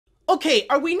Okay,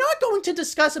 are we not going to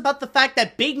discuss about the fact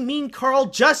that Big Mean Carl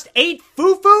just ate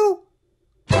Fufu?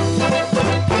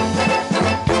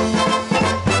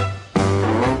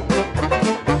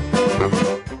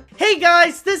 Hey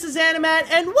guys, this is Animat,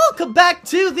 and welcome back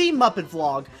to the Muppet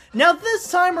Vlog. Now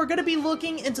this time we're going to be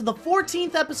looking into the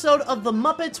 14th episode of the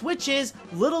Muppets, which is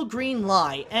Little Green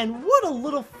Lie, and what a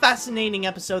little fascinating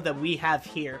episode that we have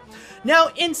here.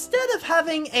 Now, instead of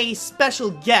having a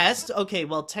special guest, okay,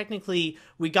 well technically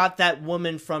we got that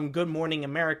woman from Good Morning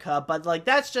America, but like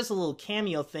that's just a little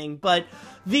cameo thing, but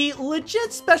the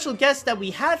legit special guest that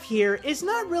we have here is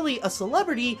not really a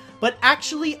celebrity, but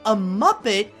actually a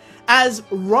Muppet, as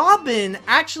Robin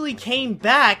actually came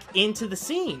back into the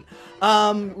scene.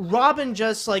 Robin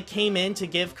just like came in to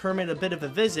give Kermit a bit of a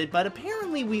visit, but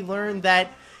apparently we learned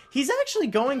that he's actually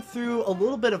going through a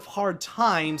little bit of hard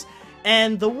times,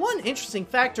 and the one interesting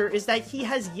factor is that he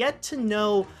has yet to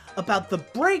know about the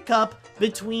breakup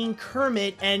between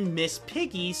Kermit and Miss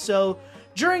Piggy, so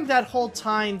during that whole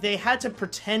time they had to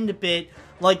pretend a bit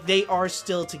like they are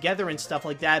still together and stuff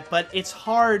like that, but it's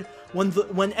hard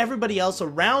when everybody else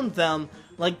around them,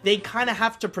 like, they kind of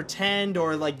have to pretend,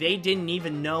 or like they didn't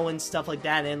even know and stuff like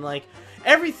that, and like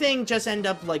everything just end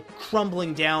up like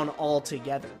crumbling down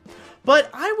altogether. But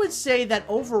I would say that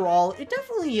overall it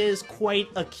definitely is quite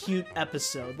a cute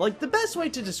episode. Like, the best way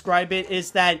to describe it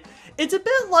is that it's a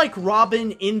bit like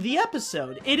Robin in the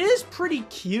episode. It is pretty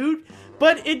cute,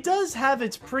 but it does have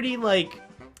its pretty like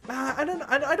I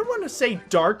don't want to say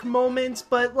dark moments,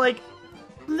 but like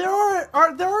there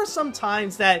are some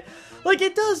times that like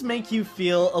it does make you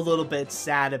feel a little bit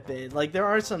sad a bit. Like, there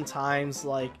are some times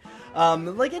like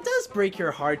it does break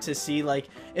your heart to see like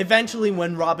eventually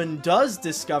when Robin does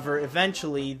discover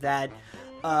eventually that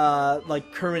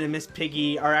like Kermit and Miss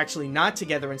Piggy are actually not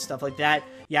together and stuff like that.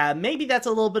 Yeah, maybe that's a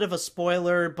little bit of a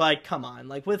spoiler, but come on,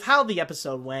 like with how the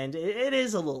episode went, it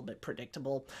is a little bit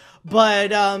predictable.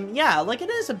 But yeah, like it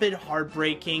is a bit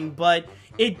heartbreaking, but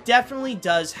it definitely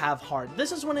does have heart.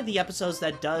 This is one of the episodes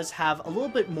that does have a little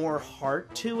bit more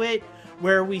heart to it,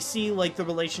 where we see like the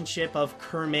relationship of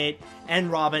Kermit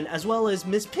and Robin, as well as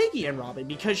Miss Piggy and Robin,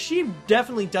 because she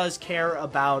definitely does care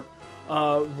about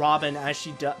Robin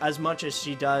as much as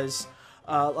she does,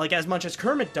 like as much as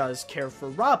Kermit does care for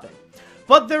Robin.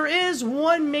 But there is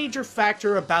one major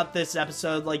factor about this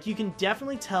episode. Like, you can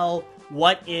definitely tell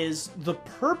what is the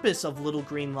purpose of Little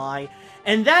Green Lie,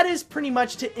 and that is pretty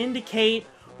much to indicate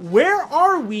where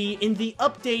are we in the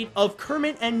update of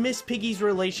Kermit and Miss Piggy's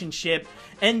relationship,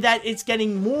 and that it's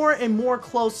getting more and more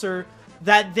closer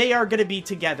that they are going to be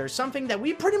together. Something that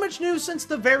we pretty much knew since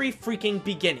the very freaking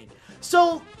beginning.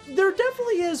 So there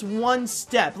definitely is one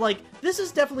step. Like, this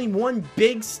is definitely one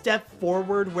big step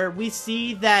forward where we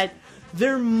see that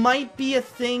there might be a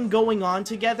thing going on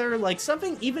together, like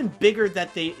something even bigger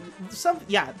that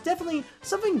definitely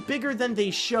something bigger than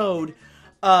they showed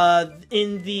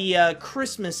in the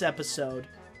Christmas episode.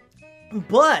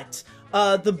 But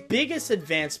the biggest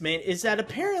advancement is that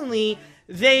apparently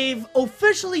they've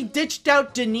officially ditched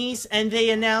out Denise, and they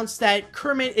announced that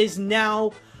Kermit is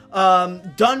now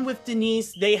done with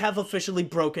Denise. They have officially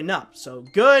broken up. So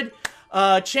good.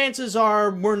 Chances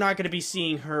are we're not going to be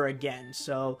seeing her again.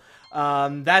 So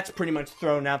that's pretty much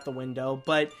thrown out the window.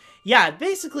 But yeah,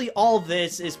 basically all of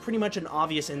this is pretty much an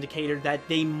obvious indicator that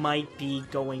they might be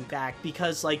going back,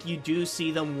 because like you do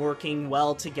see them working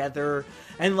well together,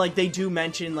 and like they do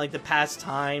mention like the past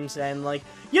times, and like,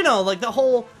 you know, like the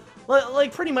whole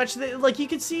like pretty much like you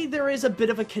can see there is a bit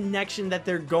of a connection that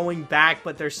they're going back,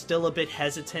 but they're still a bit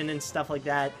hesitant and stuff like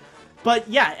that. But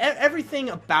yeah, everything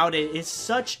about it is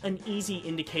such an easy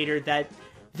indicator that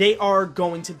they are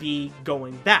going to be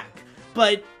going back.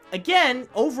 But again,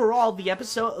 overall, the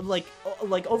episode, like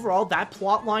overall, that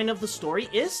plot line of the story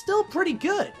is still pretty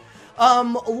good.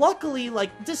 Luckily,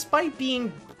 like, despite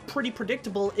being pretty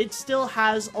predictable, it still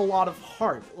has a lot of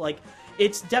heart. Like,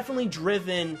 it's definitely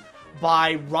driven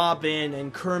by Robin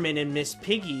and Kermit and Miss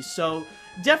Piggy, so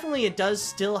definitely it does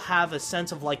still have a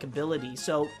sense of likability.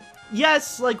 So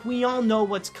yes, like, we all know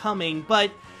what's coming,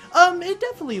 but it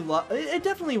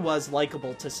definitely was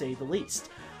likable, to say the least.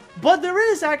 But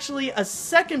there is actually a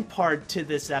second part to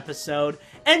this episode,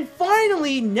 and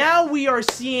finally, now we are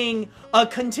seeing a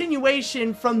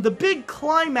continuation from the big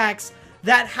climax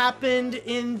that happened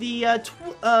in the,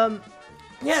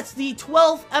 it's the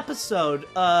 12th episode,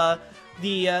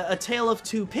 A Tale of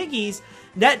Two Piggies,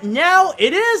 that now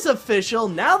it is official,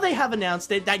 now they have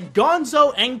announced it, that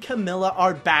Gonzo and Camilla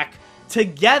are back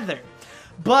together.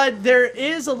 But there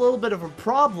is a little bit of a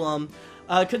problem,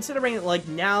 considering like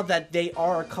now that they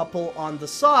are a couple on the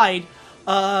side,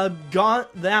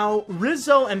 now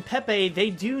Rizzo and Pepe, they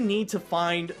do need to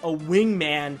find a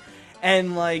wingman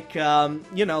and like,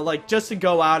 you know, like just to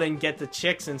go out and get the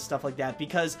chicks and stuff like that,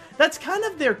 because that's kind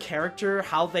of their character,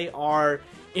 how they are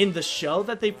in the show,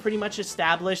 that they've pretty much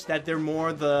established that they're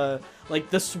more the, like,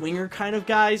 the swinger kind of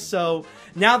guys. So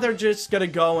now they're just gonna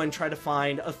go and try to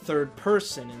find a third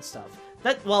person and stuff.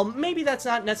 That, well, maybe that's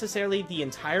not necessarily the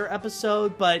entire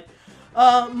episode, but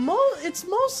it's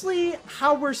mostly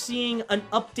how we're seeing an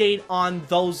update on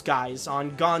those guys,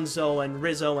 on Gonzo and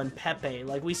Rizzo and Pepe.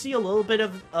 Like, we see a little bit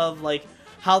of like,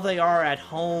 how they are at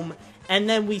home, and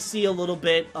then we see a little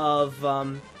bit of,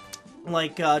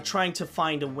 trying to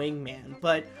find a wingman.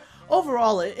 But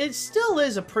overall, it still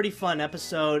is a pretty fun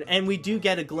episode, and we do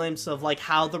get a glimpse of, like,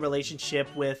 how the relationship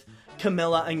with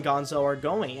Camilla and Gonzo are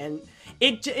going, and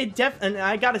and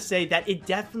I gotta say that it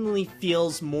definitely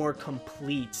feels more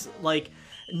complete. Like,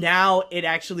 now it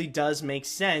actually does make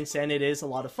sense, and it is a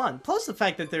lot of fun. Plus the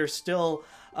fact that there's still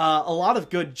a lot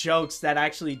of good jokes that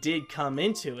actually did come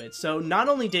into it. So not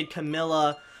only did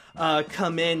Camilla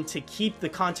come in to keep the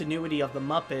continuity of the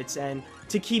Muppets and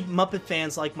to keep Muppet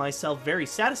fans like myself very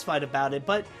satisfied about it,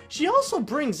 but she also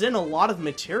brings in a lot of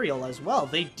material as well.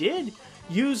 They did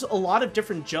use a lot of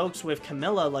different jokes with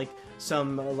Camilla, like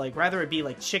some, like, rather it be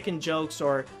like chicken jokes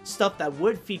or stuff that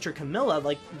would feature Camilla.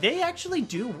 Like, they actually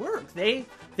do work. They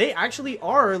actually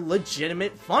are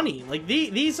legitimate funny. Like,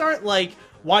 these aren't like,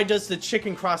 why does the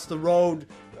chicken cross the road,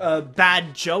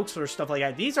 bad jokes or stuff like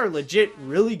that. These are legit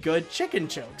really good chicken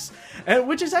jokes, and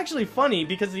which is actually funny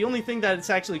because the only thing that it's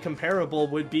actually comparable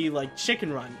would be like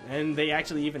Chicken Run, and they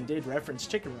actually even did reference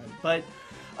Chicken Run. But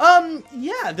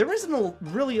yeah, there isn't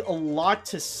really a lot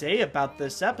to say about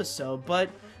this episode, but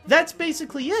that's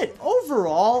basically it.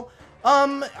 Overall,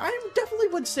 I definitely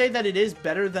would say that it is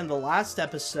better than the last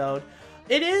episode.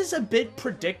 It is a bit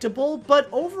predictable, but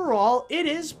overall, it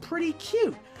is pretty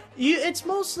cute. It's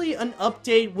mostly an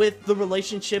update with the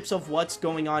relationships of what's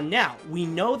going on now. We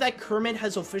know that Kermit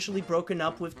has officially broken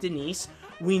up with Denise.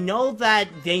 We know that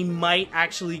they might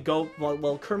actually go,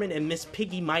 well, Kermit and Miss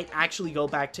Piggy might actually go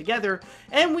back together.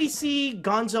 And we see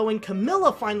Gonzo and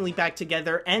Camilla finally back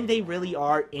together, and they really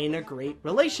are in a great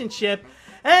relationship.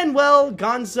 And, well,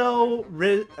 Gonzo,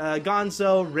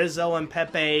 Rizzo, and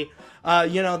Pepe,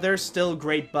 you know, they're still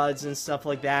great buds and stuff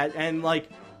like that. And, like,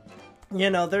 you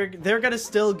know, they're gonna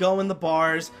still go in the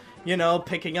bars, you know,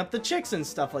 picking up the chicks and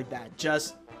stuff like that.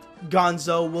 Just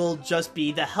Gonzo will just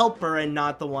be the helper and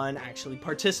not the one actually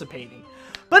participating.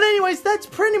 But anyways, that's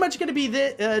pretty much gonna be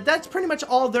that's pretty much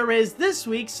all there is this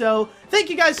week. So thank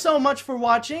you guys so much for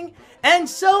watching, and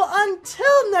so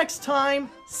until next time,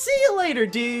 see you later,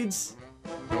 dudes.